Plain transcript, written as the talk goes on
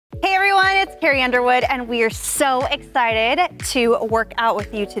Hey everyone, it's Carrie Underwood, and we are so excited to work out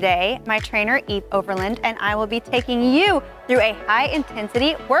with you today. My trainer, Overland, and I will be taking you through a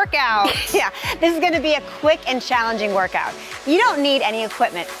high-intensity workout. Yeah, this is going to be a quick and challenging workout. You don't need any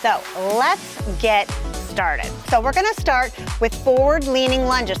equipment, so let's get started. So we're going to start with forward leaning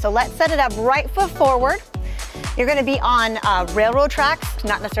lunges. So let's set it up, right foot forward. You're going to be on railroad tracks,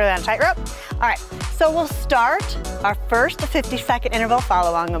 not necessarily on a tightrope. All right, so we'll start our first 50-second interval.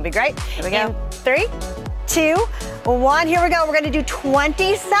 Follow along, it'll be great. Here we go. In 3, 2, 1. Here we go. We're going to do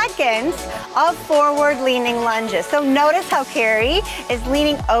 20 seconds of forward leaning lunges. So notice how Carrie is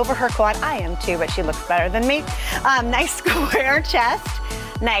leaning over her quad. I am too, but she looks better than me. Nice square chest.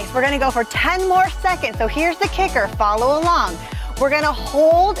 Nice. We're going to go for 10 more seconds. So here's the kicker. Follow along. We're going to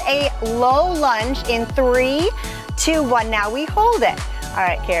hold a low lunge in 3, 2, 1. Now we hold it. All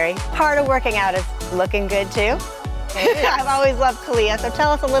right, Carrie, part of working out is looking good too. I've always loved Kalia, so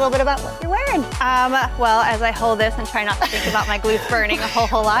tell us a little bit about what you're wearing. Well, as I hold this and try not to think about my glutes burning a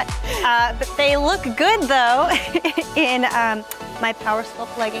whole lot, but they look good though in my Power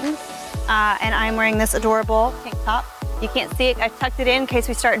Sculpt leggings, and I'm wearing this adorable pink top. You can't see it. I tucked it in case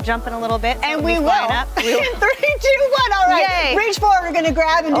we start jumping a little bit. And we will. In 3, 2, 1. All right. Yay. Reach forward. We're going to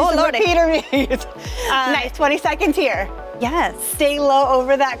grab and do some repeater knees. Nice. 20 seconds here. Yes. Stay low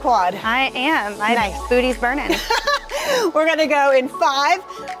over that quad. I am. My booty's burning. We're going to go in 5,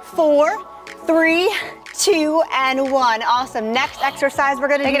 4, 3, 2, and 1. Awesome. Next exercise, we're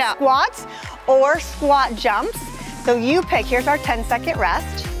going to do squats or squat jumps. So you pick. Here's our 10-second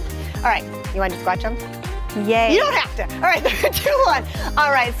rest. All right. You want to do squat jumps? Yay. You don't have to. All right, 3, 2, 1. All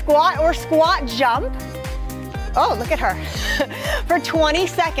right, squat or squat jump. Oh, look at her. For 20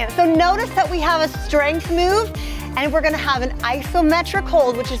 seconds. So notice that we have a strength move, and we're gonna have an isometric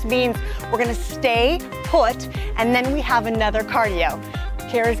hold, which just means we're gonna stay put, and then we have another cardio.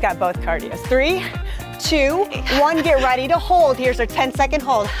 Carrie's got both cardios. 3, 2, 1, get ready to hold. Here's our 10-second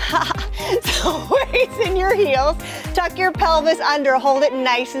hold. So weights in your heels, tuck your pelvis under, hold it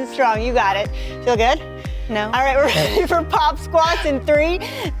nice and strong. You got it. Feel good? No. All right, we're ready for pop squats in 3,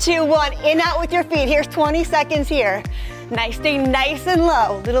 2, 1. In, out with your feet. Here's 20 seconds here. Nice, stay nice and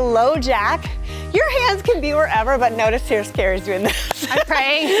low. Little low jack. Your hands can be wherever, but notice here's Carrie's doing this. I'm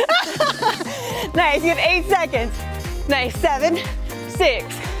praying. Nice, you have 8 seconds. Nice, 7,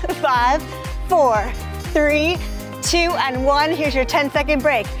 6, 5, 4, 3, 2, and 1. Here's your 10-second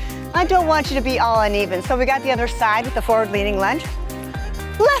break. I don't want you to be all uneven. So we got the other side with the forward leaning lunge.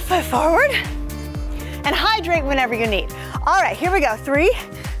 Left foot forward. And hydrate whenever you need. All right, here we go. 3,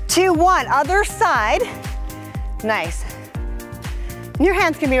 2, 1. Other side. Nice. Your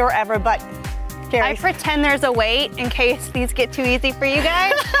hands can be wherever, but Carrie. I pretend there's a weight in case these get too easy for you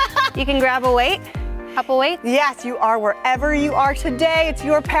guys. You can grab a weight, couple weights. Yes, you are wherever you are today. It's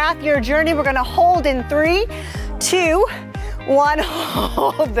your path, your journey. We're gonna hold in 3, 2, 1.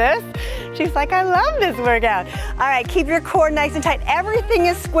 Hold this. She's like, I love this workout. All right, keep your core nice and tight. Everything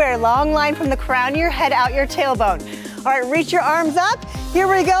is square. Long line from the crown of your head out your tailbone. All right, reach your arms up. Here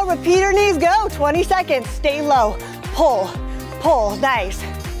we go. Repeater knees, go. 20 seconds. Stay low. Pull, pull. Nice.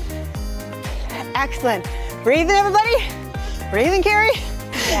 Excellent. Breathing, everybody. Breathing, Carrie.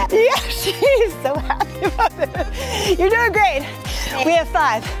 Yeah. Yeah, she's so happy about this. You're doing great. We have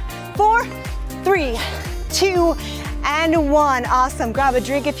 5, 4, 3, 2, and 1. Awesome. Grab a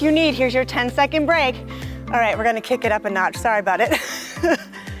drink if you need. Here's your 10-second break. All right, we're gonna kick it up a notch. Sorry about it.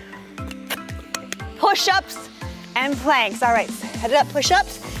 Push-ups and planks. All right, head it up,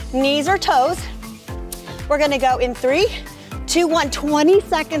 push-ups, knees or toes. We're gonna go in 3, 2, 1, 20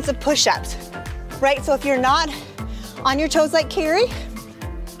 seconds of push-ups. Right, so if you're not on your toes like Carrie,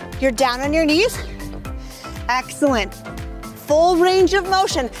 you're down on your knees. Excellent. Full range of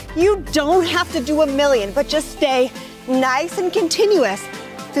motion. You don't have to do a million, but just stay nice and continuous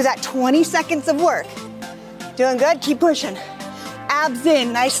through that 20 seconds of work. Doing good, keep pushing. Abs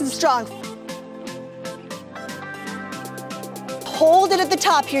in, nice and strong. Hold it at the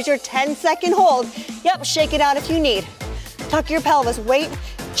top. Here's your 10-second hold. Yep, shake it out if you need. Tuck your pelvis, weight,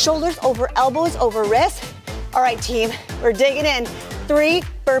 shoulders over elbows, over wrists. All right, team, we're digging in. 3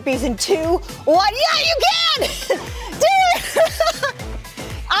 burpees in 2, 1. Yeah, you can! Do it!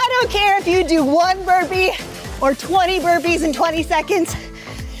 I don't care if you do 1 burpee or 20 burpees in 20 seconds.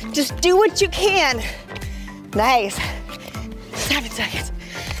 Just do what you can. Nice. 7 seconds,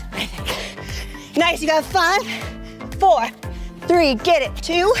 I think. Nice, you got 5, 4, 3, get it.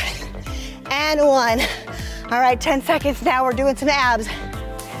 2, and 1. All right, 10 seconds now. We're doing some abs.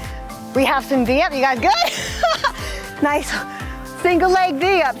 We have some V-ups. You guys good? Nice. Single leg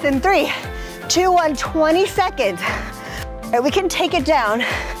V-ups in 3, 2, 1, 20 seconds. All right, we can take it down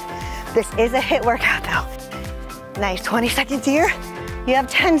This is a HIIT workout though. Nice, 20 seconds here. You have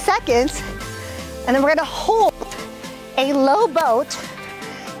 10 seconds. And then we're gonna hold a low boat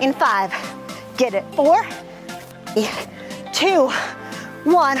in 5. Get it, 4, 3, 2,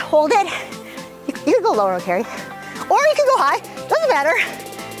 1, hold it. You can go lower, Carrie. Or you can go high, doesn't matter.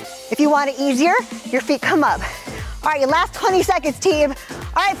 If you want it easier, your feet come up. All right, your last 20 seconds, team.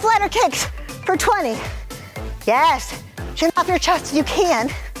 All right, flutter kicks for 20. Yes, chin off your chest if you can.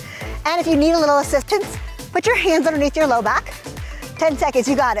 And if you need a little assistance, put your hands underneath your low back. 10 seconds,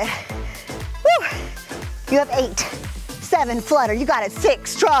 you got it. Woo. You have 8, 7, flutter, you got it. 6,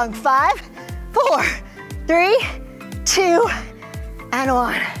 strong, 5, 4, 3, 2, and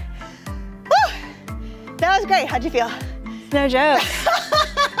 1. Woo. That was great, how'd you feel? No joke.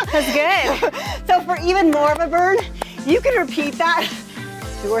 That's good. So for even more of a burn, you can repeat that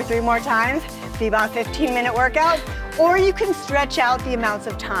 2 or 3 more times, be about a 15-minute workout, or you can stretch out the amounts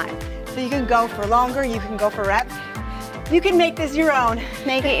of time. So you can go for longer, you can go for reps. You can make this your own.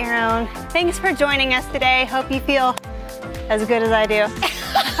 Make it your own. Thanks for joining us today. Hope you feel as good as I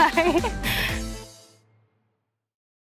do.